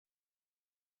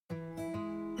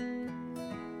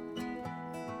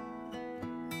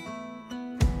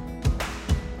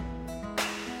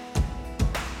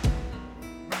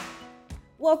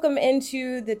Welcome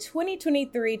into the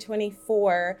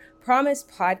 2023-24 Promise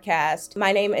Podcast.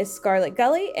 My name is Scarlett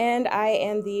Gully, and I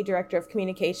am the Director of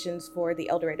Communications for the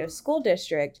Dorado School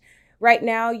District. Right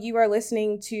now, you are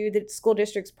listening to the school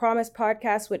district's Promise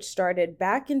Podcast, which started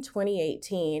back in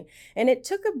 2018, and it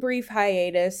took a brief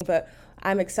hiatus, but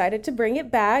I'm excited to bring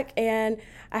it back, and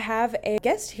I have a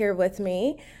guest here with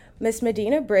me, Miss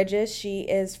Medina Bridges. She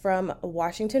is from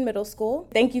Washington Middle School.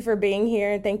 Thank you for being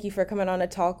here, and thank you for coming on to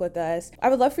talk with us. I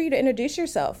would love for you to introduce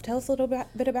yourself. Tell us a little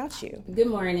bit about you. Good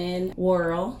morning,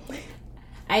 world.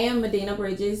 I am Medina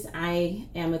Bridges. I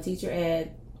am a teacher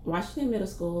at Washington Middle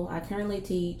School. I currently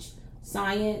teach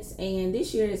science, and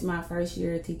this year is my first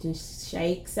year teaching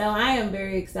Shake. So I am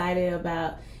very excited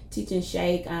about teaching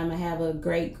Shake. I have a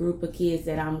great group of kids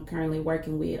that I'm currently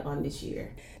working with on this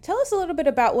year. Tell us a little bit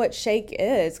about what Shake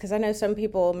is, because I know some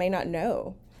people may not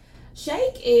know.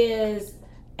 Shake is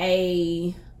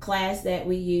a class that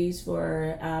we use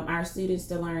for our students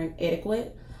to learn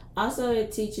etiquette. Also,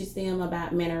 it teaches them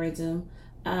about mannerism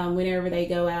whenever they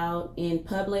go out in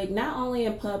public, not only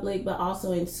in public, but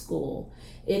also in school.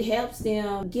 It helps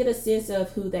them get a sense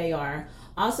of who they are.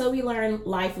 Also, we learn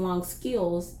lifelong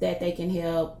skills that they can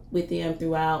help with them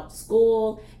throughout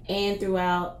school and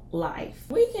throughout life.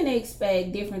 We can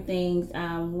expect different things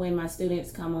when my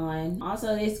students come on.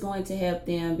 Also, it's going to help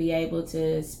them be able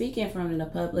to speak in front of the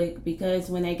public, because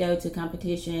when they go to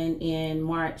competition in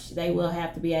March, they will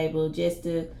have to be able just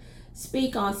to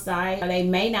speak on site. They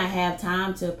may not have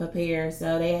time to prepare,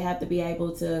 so they have to be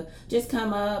able to just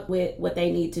come up with what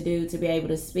they need to do to be able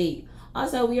to speak.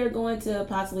 Also, we are going to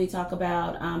possibly talk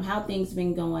about how things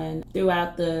been going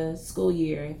throughout the school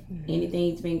year.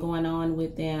 Anything's been going on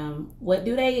with them. What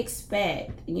do they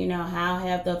expect? How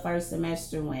have the first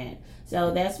semester went?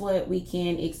 So that's what we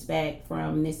can expect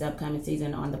from this upcoming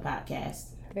season on the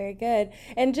podcast. Very good.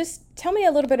 And just tell me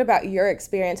a little bit about your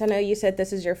experience. I know you said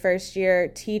this is your first year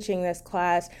teaching this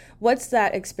class. What's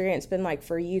that experience been like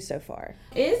for you so far?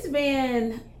 It's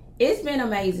been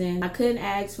amazing. I couldn't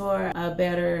ask for a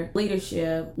better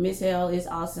leadership. Miss Hell is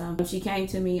awesome. She came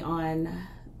to me on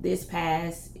this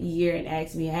past year and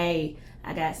asked me, hey,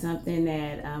 I got something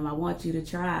that I want you to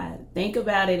try. Think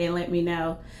about it and let me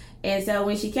know. And so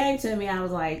when she came to me, I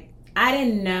was like, I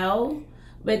didn't know.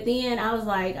 But then I was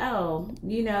like, oh,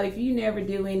 if you never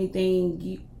do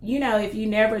anything, if you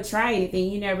never try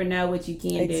anything, you never know what you can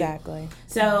do. Exactly.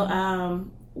 So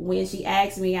when she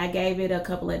asked me, I gave it a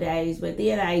couple of days, but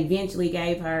then I eventually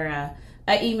gave her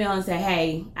an email and said,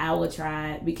 hey, I will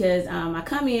try it, because I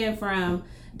come in from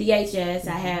DHS.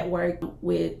 I had worked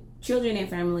with Children and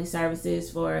Family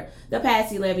Services for the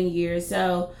past 11 years.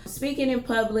 So speaking in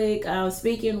public,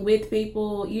 speaking with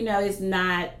people, it's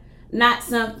not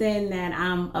something that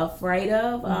I'm afraid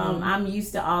of. I'm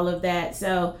used to all of that.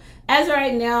 So as of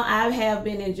right now, I have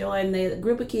been enjoying the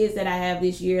group of kids that I have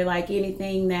this year. Like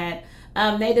anything that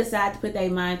they decide to put their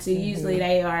mind to, usually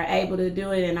they are able to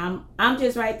do it, and I'm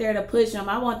just right there to push them.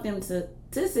 I want them to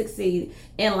succeed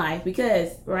in life, because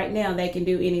right now they can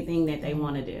do anything that they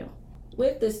want to do.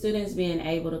 With the students being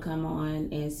able to come on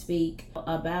and speak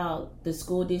about the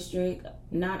school district,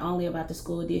 not only about the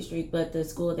school district, but the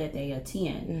school that they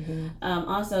attend.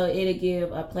 Also, it'll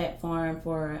give a platform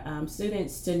for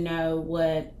students to know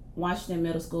what Washington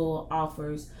Middle School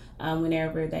offers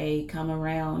whenever they come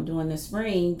around during the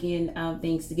spring, getting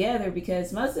things together,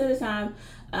 because most of the time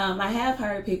I have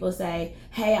heard people say,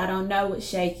 hey, I don't know what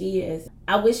Shake is.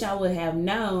 I wish I would have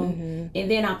known,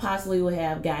 and then I possibly would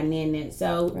have gotten in it.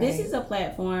 So This is a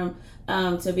platform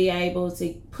to be able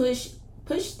to push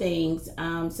things,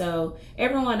 so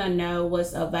everyone will know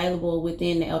what's available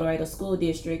within the Dorado School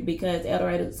District, because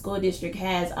Dorado School District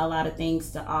has a lot of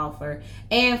things to offer,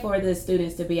 and for the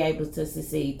students to be able to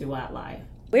succeed throughout life.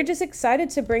 We're just excited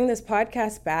to bring this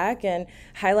podcast back and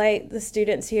highlight the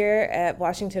students here at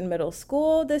Washington Middle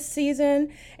School this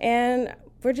season, and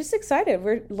we're just excited.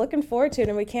 We're looking forward to it,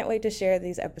 and we can't wait to share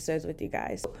these episodes with you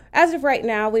guys. As of right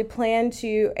now, we plan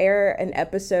to air an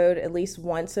episode at least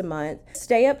once a month.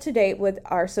 Stay up to date with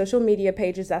our social media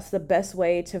pages. That's the best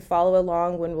way to follow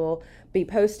along when we'll be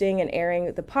posting and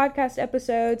airing the podcast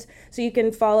episodes. So you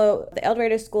can follow the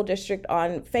Dorado School District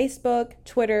on Facebook,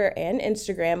 Twitter, and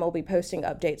Instagram. We'll be posting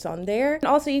updates on there. And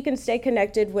also you can stay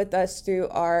connected with us through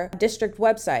our district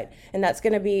website, and that's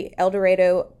going to be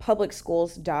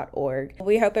eldoradopublicschools.org.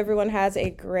 We hope everyone has a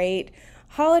great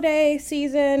holiday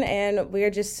season, and we are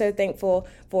just so thankful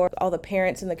for all the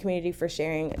parents in the community for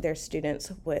sharing their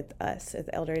students with us at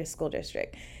the Dorado School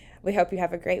District. We hope you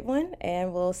have a great one,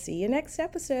 and we'll see you next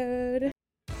episode.